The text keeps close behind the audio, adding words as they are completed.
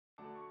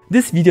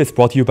This video is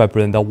brought to you by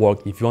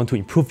Brilliant.work. If you want to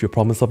improve your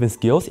problem-solving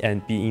skills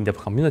and be in the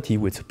community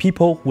with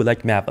people who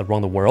like math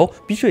around the world,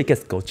 be sure you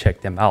guys go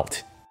check them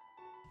out.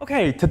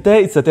 Okay,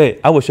 today is the day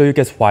I will show you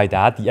guys why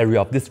that the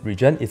area of this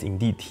region is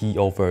indeed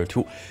t/2.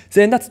 So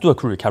then let's do a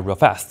quick recap real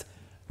fast.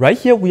 Right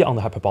here, we are on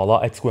the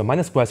hyperbola, x squared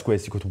minus y squared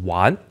is equal to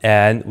 1,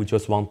 and we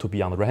just want to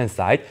be on the right-hand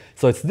side.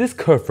 So it's this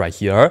curve right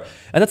here,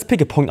 and let's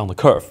pick a point on the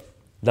curve.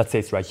 Let's say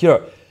it's right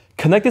here.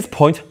 Connect this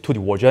point to the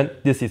origin.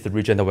 This is the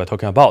region that we're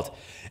talking about.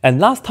 And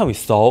last time we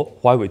saw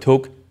why we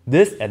took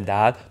this and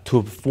that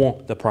to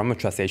form the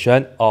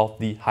parameterization of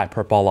the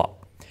hyperbola.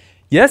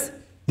 Yes,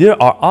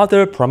 there are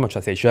other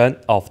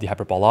parameterization of the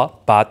hyperbola,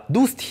 but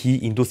those t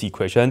in those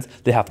equations,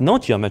 they have no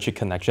geometric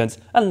connections,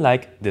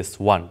 unlike this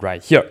one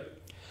right here.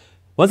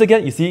 Once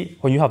again, you see,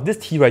 when you have this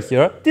t right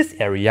here, this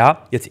area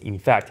is in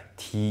fact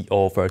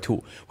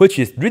t/2, which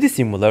is really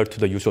similar to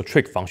the usual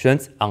trig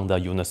functions on the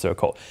unit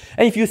circle.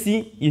 And if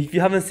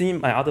you haven't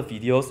seen my other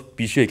videos,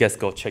 be sure you guys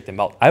go check them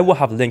out. I will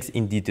have links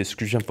in the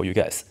description for you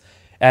guys.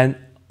 And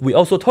we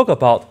also talk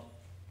about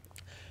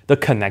the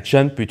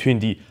connection between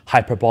the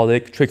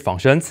hyperbolic trig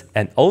functions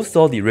and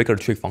also the regular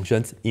trig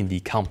functions in the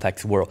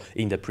complex world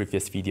in the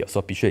previous video.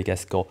 So be sure you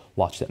guys go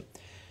watch them.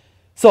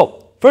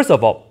 So first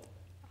of all,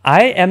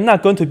 I am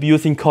not going to be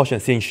using Cauchy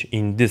and sinh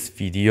in this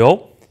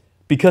video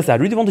because I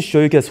really want to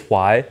show you guys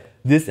why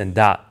this and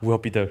that will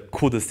be the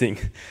coolest thing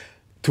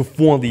to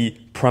form the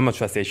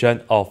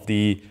parameterization of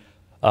the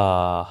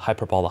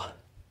hyperbola.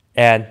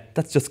 And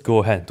let's just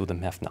go ahead and do the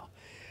math now.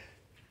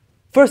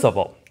 First of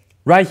all,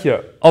 right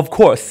here, of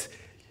course,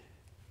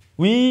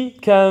 we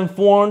can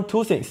form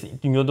two things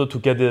in order to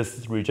get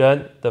this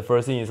region. The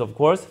first thing is, of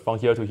course, from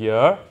here to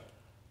here,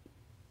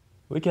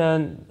 we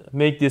can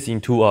make this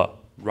into a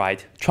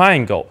right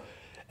triangle,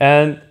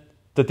 and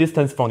the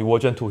distance from the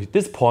origin to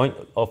this point,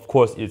 of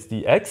course, is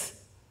the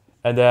x,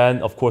 and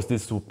then of course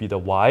this would be the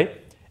y,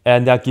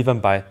 and they're given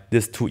by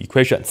these two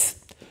equations.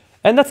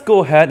 And let's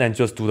go ahead and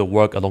just do the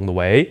work along the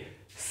way.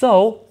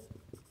 So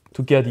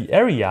to get the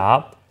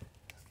area,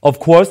 of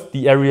course,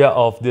 the area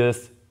of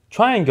this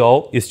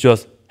triangle is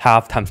just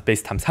half times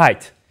base times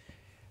height,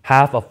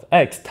 half of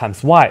x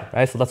times y,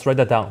 right? So let's write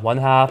that down,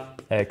 1/2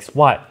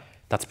 xy.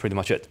 That's pretty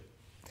much it.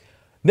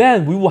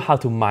 Then we will have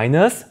to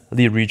minus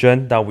the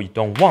region that we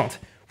don't want,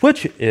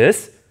 which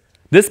is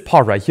this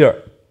part right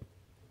here,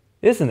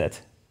 isn't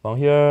it? From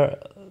here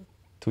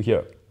to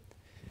here.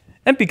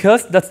 And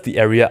because that's the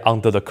area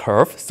under the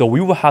curve, so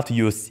we will have to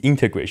use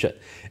integration.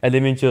 And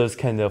let me just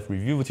kind of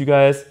review with you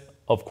guys.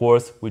 Of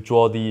course, we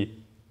draw the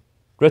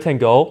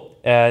rectangle,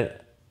 and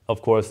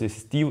of course, this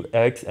is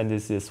dx and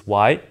this is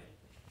y.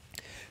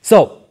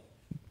 So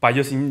by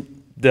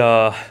using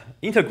the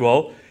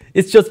integral,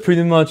 it's just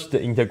pretty much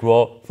the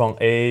integral from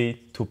a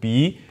to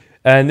b.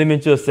 And let me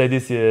just say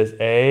this is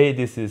a,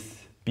 this is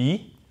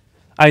b.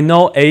 I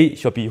know a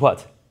should be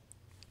what?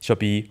 Should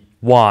be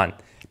 1.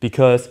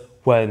 Because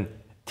when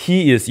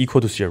t is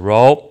equal to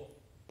 0,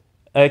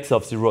 x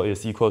of 0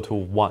 is equal to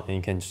 1. And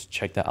you can just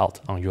check that out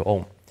on your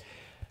own.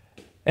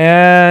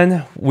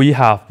 And we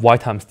have y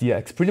times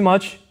dx pretty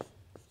much.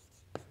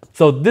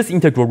 So this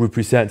integral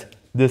represents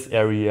this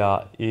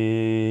area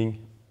in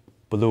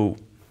blue.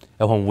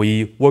 And when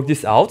we work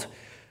this out,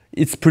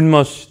 it's pretty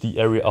much the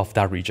area of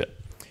that region.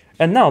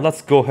 And now let's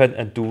go ahead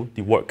and do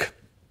the work.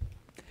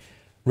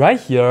 Right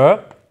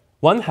here,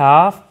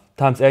 1/2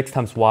 times x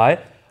times y,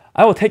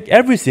 I will take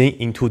everything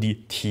into the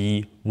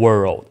t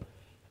world.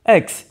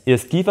 X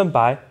is given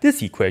by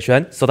this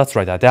equation, so let's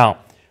write that down.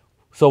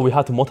 So we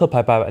have to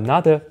multiply by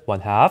another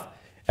 1/2,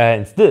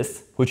 and it's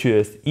this, which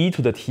is e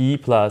to the t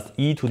plus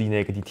e to the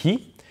negative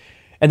t.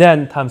 And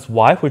then times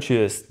y, which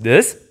is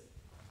this.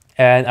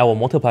 And I will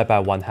multiply by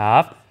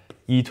 1/2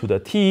 e to the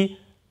t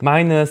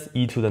minus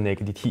e to the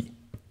negative t.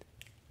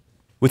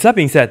 With that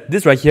being said,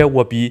 this right here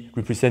will be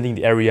representing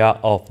the area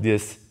of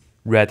this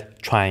red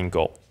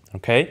triangle,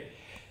 okay?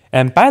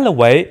 And by the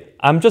way,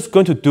 I'm just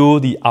going to do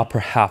the upper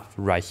half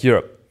right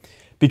here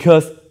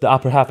because the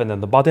upper half and then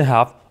the bottom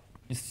half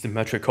is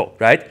symmetrical,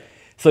 right?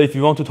 So if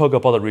you want to talk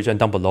about the region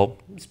down below,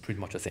 it's pretty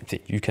much the same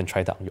thing. You can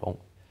try that on your own.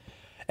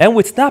 And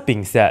with that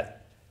being said,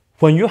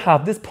 when you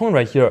have this point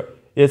right here,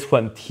 is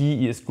when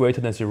t is greater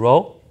than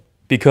 0,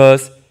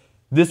 because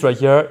this right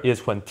here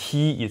is when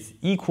t is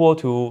equal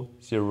to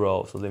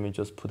 0. So let me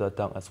just put that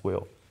down as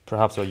well.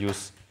 Perhaps I'll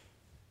use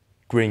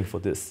green for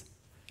this.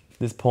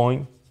 This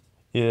point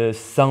is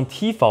some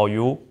t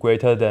value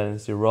greater than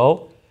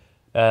 0,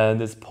 and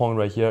this point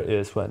right here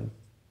is when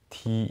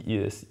t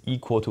is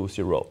equal to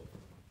 0.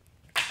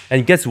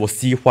 And you guys will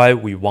see why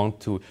we want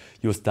to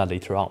use that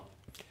later on.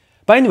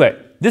 But anyway,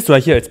 this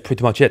right here is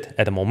pretty much it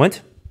at the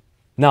moment.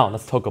 Now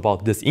let's talk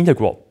about this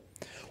integral.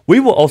 We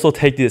will also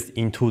take this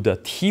into the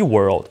t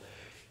world.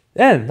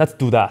 And let's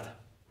do that.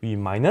 We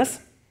minus.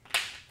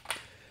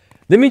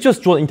 Let me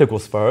just draw the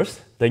integrals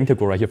first. The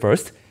integral right here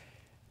first.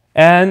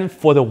 And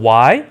for the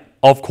y,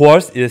 of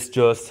course, is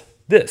just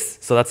this.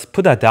 So let's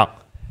put that down.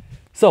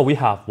 So we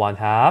have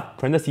 1/2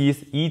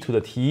 parentheses e to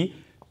the t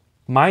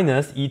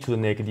minus e to the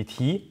negative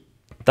t.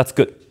 That's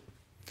good.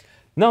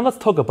 Now let's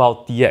talk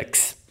about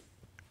dx.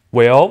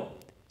 Well,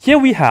 here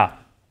we have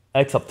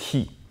x of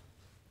t.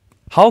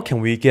 How can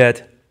we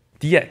get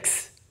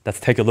dx? Let's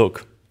take a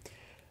look.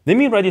 Let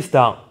me write this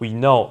down. We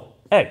know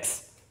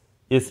x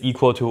is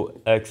equal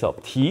to x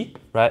of t,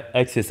 right?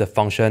 X is a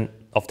function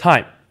of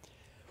time.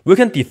 We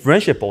can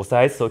differentiate both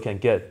sides, so we can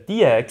get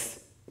dx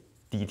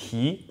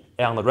dt,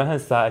 and on the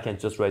right-hand side, I can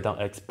just write down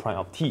x prime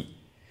of t.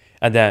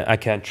 And then I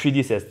can treat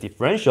this as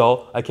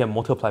differential. I can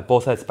multiply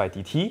both sides by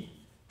dt.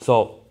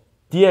 So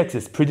dx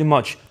is pretty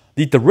much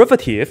the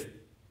derivative,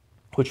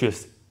 which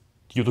is,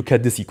 you look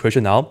at this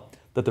equation now,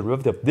 the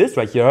derivative of this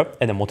right here,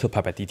 and then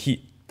multiply by dt.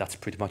 That's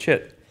pretty much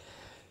it.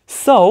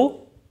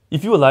 So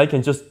if you would like, I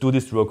can just do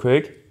this real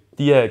quick.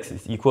 Dx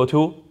is equal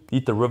to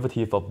the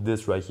derivative of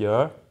this right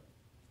here.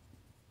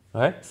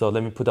 Right? So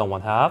let me put down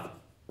 1/2.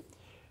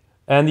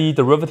 And the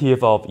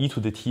derivative of e to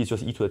the t is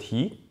just e to the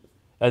t.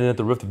 And then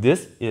the derivative of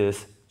this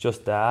is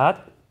just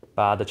that.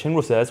 But the chain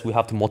rule says we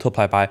have to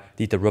multiply by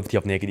the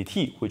derivative of negative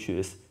t, which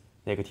is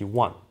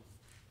 -1.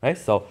 Right?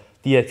 So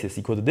dx is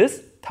equal to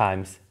this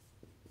times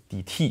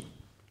dt.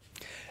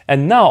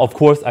 And now, of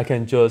course, I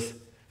can just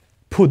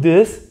put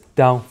this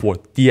down for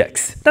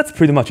dx. That's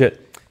pretty much it.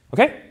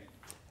 Okay?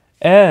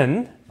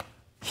 And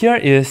here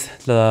is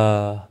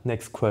the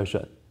next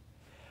question.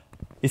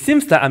 It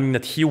seems that I'm in the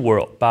t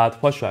world,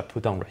 but what should I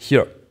put down right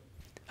here?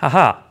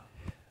 Haha.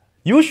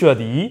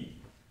 Usually,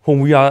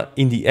 when we are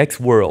in the x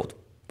world,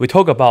 we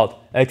talk about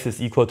x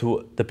is equal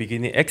to the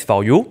beginning x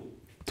value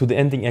to the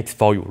ending x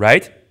value,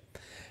 right?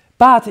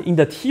 But in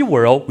the t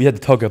world, we have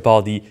to talk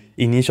about the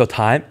initial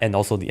time and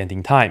also the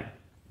ending time.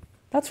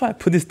 That's why I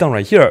put this down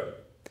right here.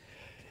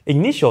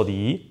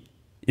 Initially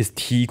is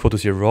t equal to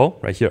 0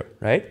 right here,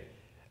 right?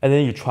 And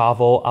then you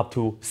travel up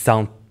to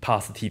some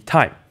positive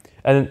time.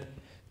 And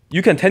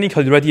you can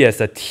technically write it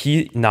as a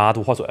t naught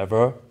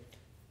whatsoever,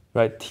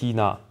 right? T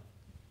naught.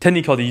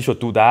 Technically, you should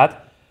do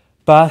that.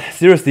 But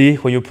seriously,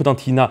 when you put on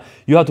t naught,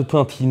 you have to put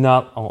on t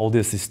naught on all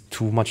this. Is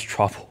too much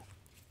trouble.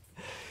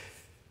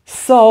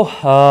 So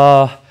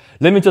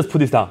let me just put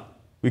this down.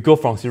 We go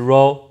from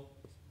 0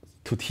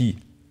 to t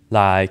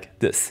like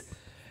this.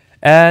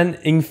 And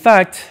in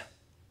fact,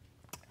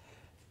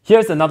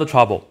 here's another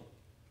trouble.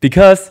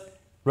 Because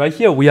right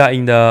here, we are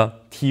in the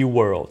t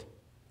world.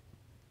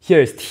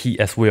 Here is t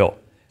as well.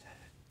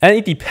 And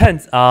it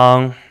depends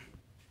on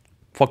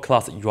what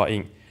class you are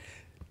in.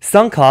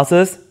 Some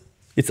classes,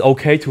 it's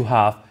okay to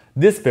have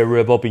this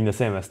variable being the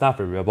same as that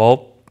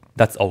variable.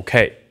 That's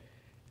okay.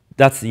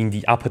 That's in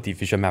the upper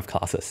division math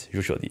classes,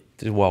 usually.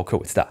 We're okay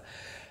with that.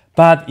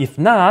 But if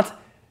not,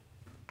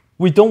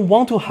 we don't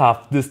want to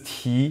have this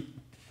t,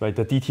 right,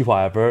 the dt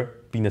whatever,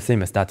 being the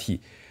same as that t.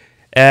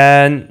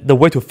 And the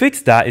way to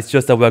fix that is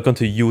just that we're going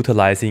to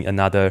utilizing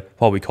another,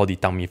 what we call the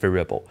dummy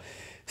variable.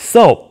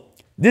 So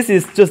this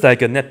is just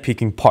like a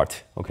nitpicking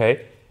part,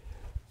 okay?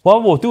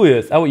 What we'll do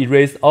is I will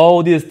erase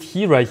all this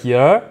t right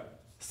here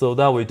so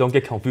that we don't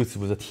get confused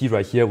with the t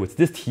right here with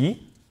this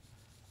t.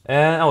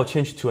 And I will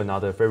change to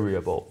another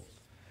variable.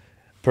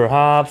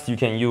 Perhaps you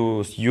can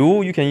use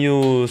u, you can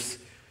use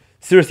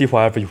seriously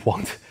whatever you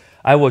want.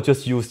 I will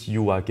just use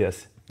u, I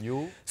guess.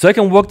 U. So I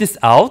can work this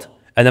out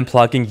and then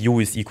plug in u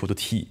is equal to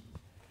t.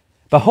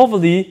 But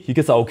hopefully you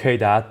guys are okay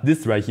that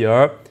this right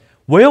here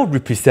will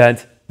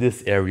represent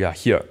this area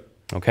here,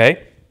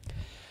 okay?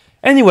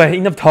 Anyway,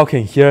 enough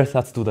talking here,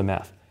 let's do the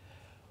math.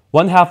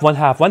 1/2,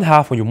 1/2,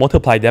 1/2, when you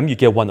multiply them, you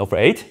get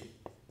 1/8.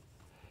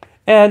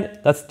 And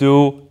let's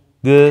do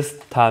this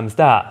times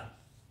that.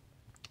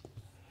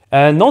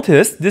 And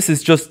notice, this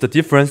is just the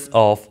difference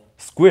of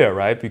square,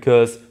 right?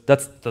 Because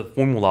that's the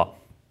formula.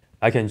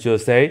 I can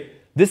just say,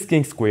 this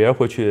thing square,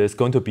 which is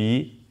going to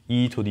be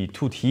e to the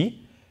 2t,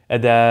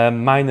 and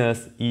then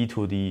minus e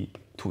to the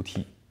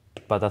 2t.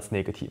 But that's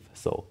negative,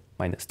 so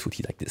minus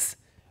 2t like this.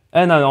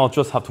 And then I'll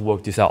just have to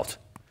work this out.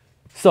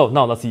 So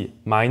now let's see,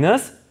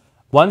 minus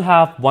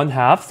 1/2,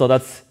 1/2, so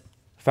that's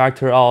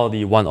factor out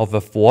the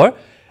 1/4.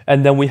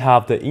 And then we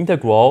have the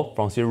integral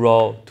from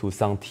 0 to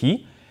some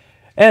t.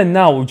 And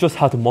now we just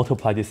have to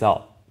multiply this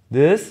out,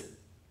 this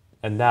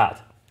and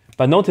that.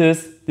 But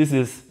notice,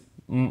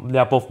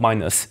 they're both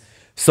minus.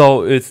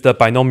 So it's the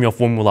binomial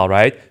formula,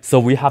 right? So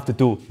we have to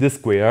do this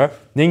square,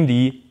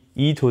 namely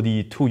e to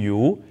the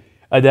 2u,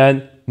 and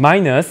then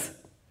minus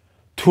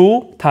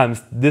 2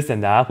 times this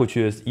and that, which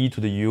is e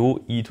to the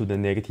u, e to the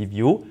negative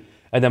u,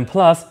 and then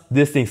plus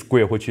this thing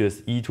squared, which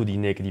is e to the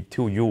negative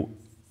 2u.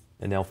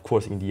 And then, of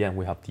course, in the end,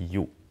 we have the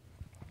u.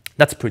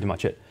 That's pretty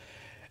much it.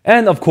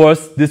 And, of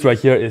course, this right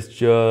here is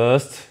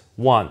just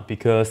 1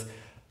 because,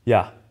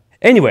 yeah.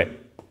 Anyway,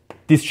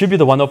 distribute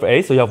the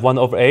 1/8, so you have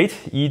 1/8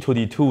 e to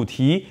the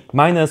 2t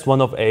minus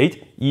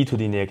 1/8 e to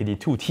the negative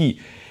 2t.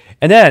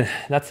 And then,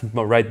 let's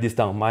write this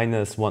down,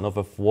 minus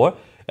 1/4.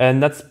 And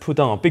let's put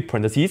down a big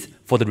parentheses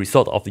for the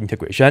result of the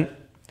integration.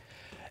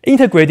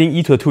 Integrating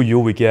e to the 2u,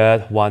 we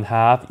get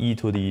 1/2 e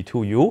to the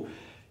 2u.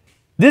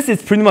 This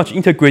is pretty much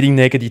integrating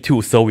negative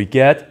 2, so we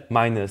get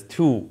minus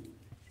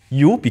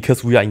 2u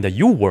because we are in the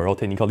u world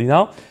technically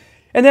now.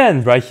 And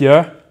then right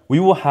here, we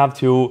will have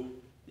to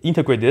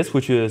integrate this,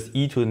 which is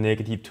e to the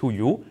negative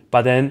 2u,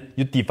 but then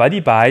you divide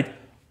it by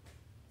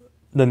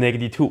the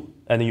 -2,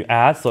 and then you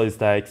add, so it's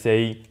like,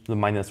 say, the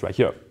minus right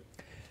here.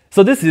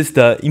 So this is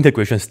the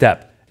integration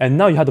step, and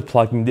now you have to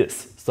plug in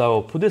this.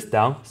 So put this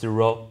down,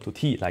 0 to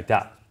t, like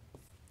that.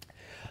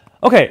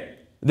 Okay,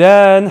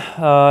 then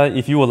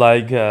if you would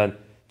like,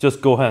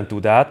 just go ahead and do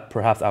that.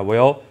 Perhaps I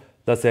will.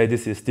 Let's say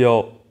this is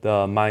still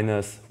the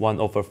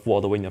 -1/4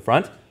 all the way in the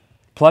front.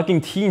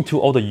 Plugging t into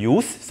all the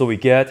u's, so we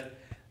get,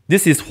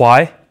 this is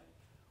why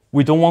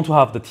we don't want to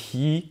have the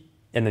t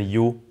and the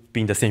u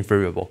being the same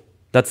variable.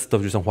 That's the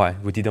reason why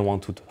we didn't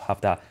want to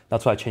have that.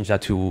 That's why I changed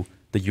that to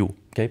the u,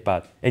 okay?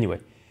 But anyway,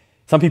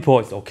 some people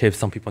it's okay,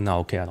 some people not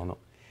okay, I don't know.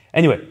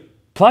 Anyway,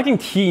 plugging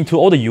t into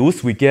all the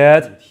u's, we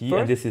get t,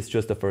 and this is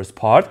just the first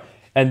part.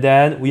 And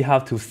then we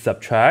have to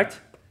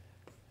subtract,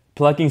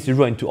 plugging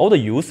 0 into all the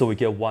u's, so we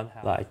get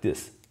 1/2 like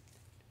this.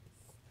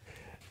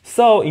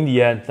 So in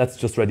the end, let's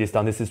just write this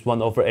down. This is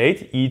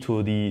 1/8 e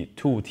to the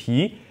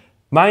 2t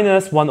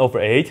minus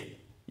 1/8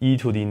 e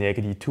to the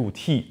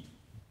 -2t.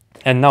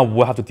 And now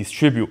we'll have to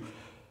distribute.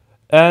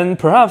 And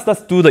perhaps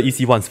let's do the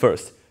easy ones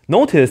first.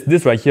 Notice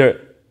this right here,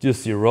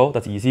 just 0,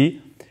 that's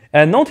easy.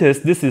 And notice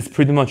this is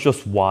pretty much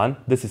just 1.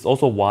 This is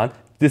also 1.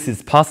 This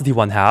is positive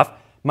 1/2,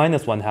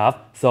 minus 1/2.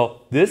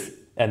 So this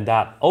and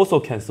that also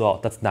cancel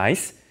out. That's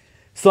nice.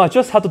 So I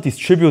just have to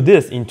distribute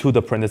this into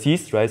the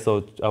parentheses, right?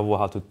 So I will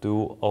have to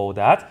do all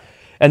that.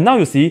 And now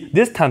you see,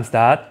 this times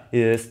that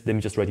is, let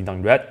me just write it down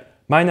in red,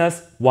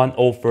 minus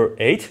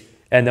 1/8.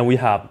 And then we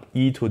have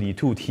e to the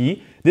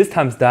 2t. This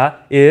times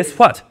that is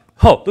what?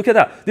 Oh, look at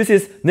that. This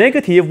is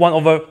negative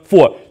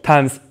 1/4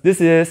 times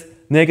this is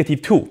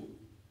 -2.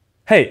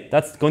 Hey,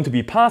 that's going to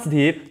be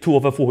positive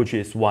 2/4, which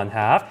is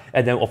 1/2.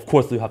 And then, of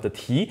course, you have the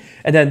t.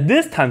 And then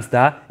this times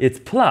that, it's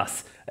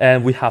plus.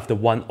 And we have the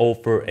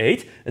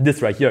 1/8. And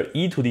this right here,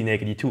 e to the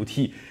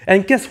 -2t.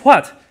 And guess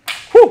what?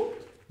 Whew,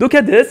 look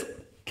at this.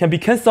 Can be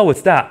cancelled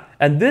with that.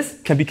 And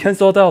this can be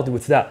cancelled out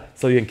with that.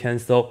 So you can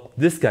cancel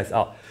this guys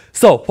out.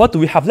 So what do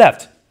we have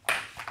left?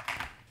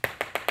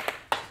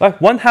 Like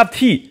 1/2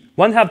 t.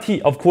 1/2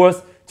 t, of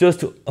course, just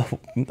to, I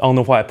don't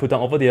know why I put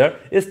down over there,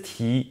 is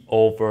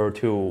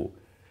t/2.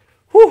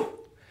 Whew.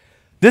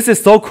 This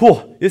is so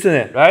cool, isn't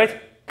it, right?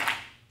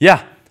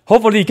 Yeah,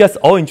 hopefully you guys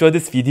all enjoyed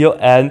this video,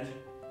 and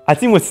I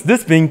think with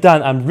this being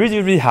done, I'm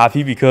really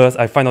happy because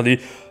I finally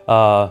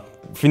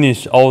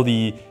finished all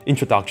the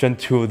introduction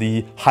to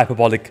the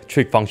hyperbolic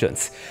trig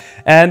functions.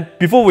 And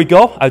before we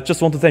go, I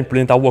just want to thank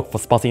Brilliant.work for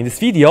sponsoring this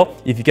video.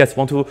 If you guys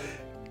want to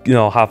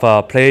have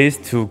a place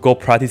to go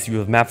practice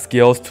your math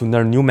skills, to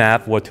learn new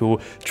math, or to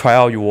try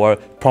out your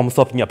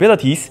problem-solving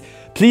abilities,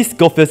 please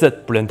go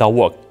visit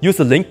Brilliant.work. Use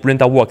the link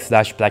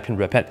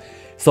brilliant.work/blackpenredpen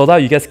so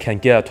that you guys can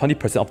get a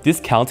 20% off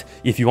discount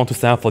if you want to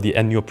sign up for the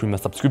annual premium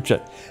subscription.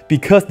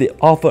 Because they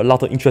offer a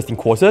lot of interesting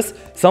courses.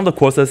 Some of the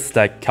courses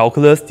like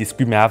calculus,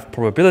 discrete math,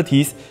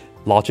 probabilities,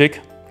 logic,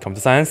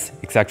 computer science,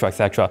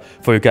 etc.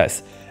 for you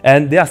guys.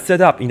 And they are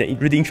set up in a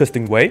really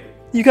interesting way.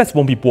 You guys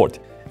won't be bored.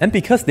 And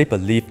because they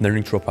believe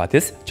learning through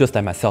practice, just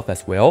like myself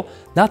as well,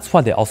 that's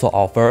why they also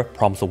offer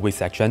problem-solving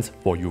sections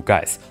for you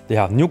guys. They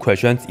have new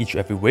questions each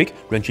every week,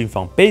 ranging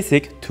from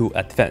basic to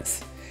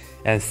advanced.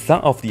 And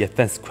some of the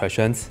advanced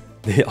questions,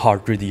 they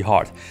are really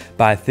hard.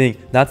 But I think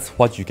that's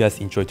what you guys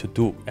enjoy to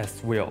do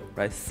as well,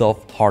 right? Solve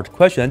hard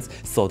questions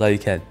so that you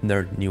can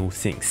learn new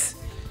things.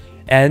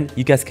 And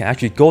you guys can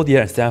actually go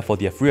there and sign up for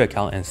their free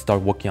account and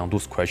start working on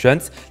those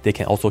questions. They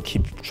can also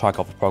keep track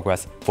of the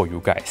progress for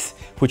you guys,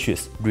 which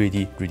is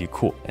really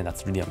cool, and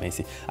that's really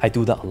amazing. I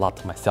do that a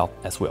lot myself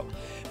as well.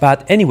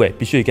 But anyway,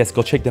 be sure you guys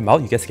go check them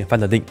out. You guys can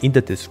find the link in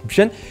the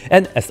description.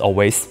 And as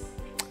always,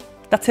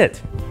 that's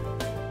it.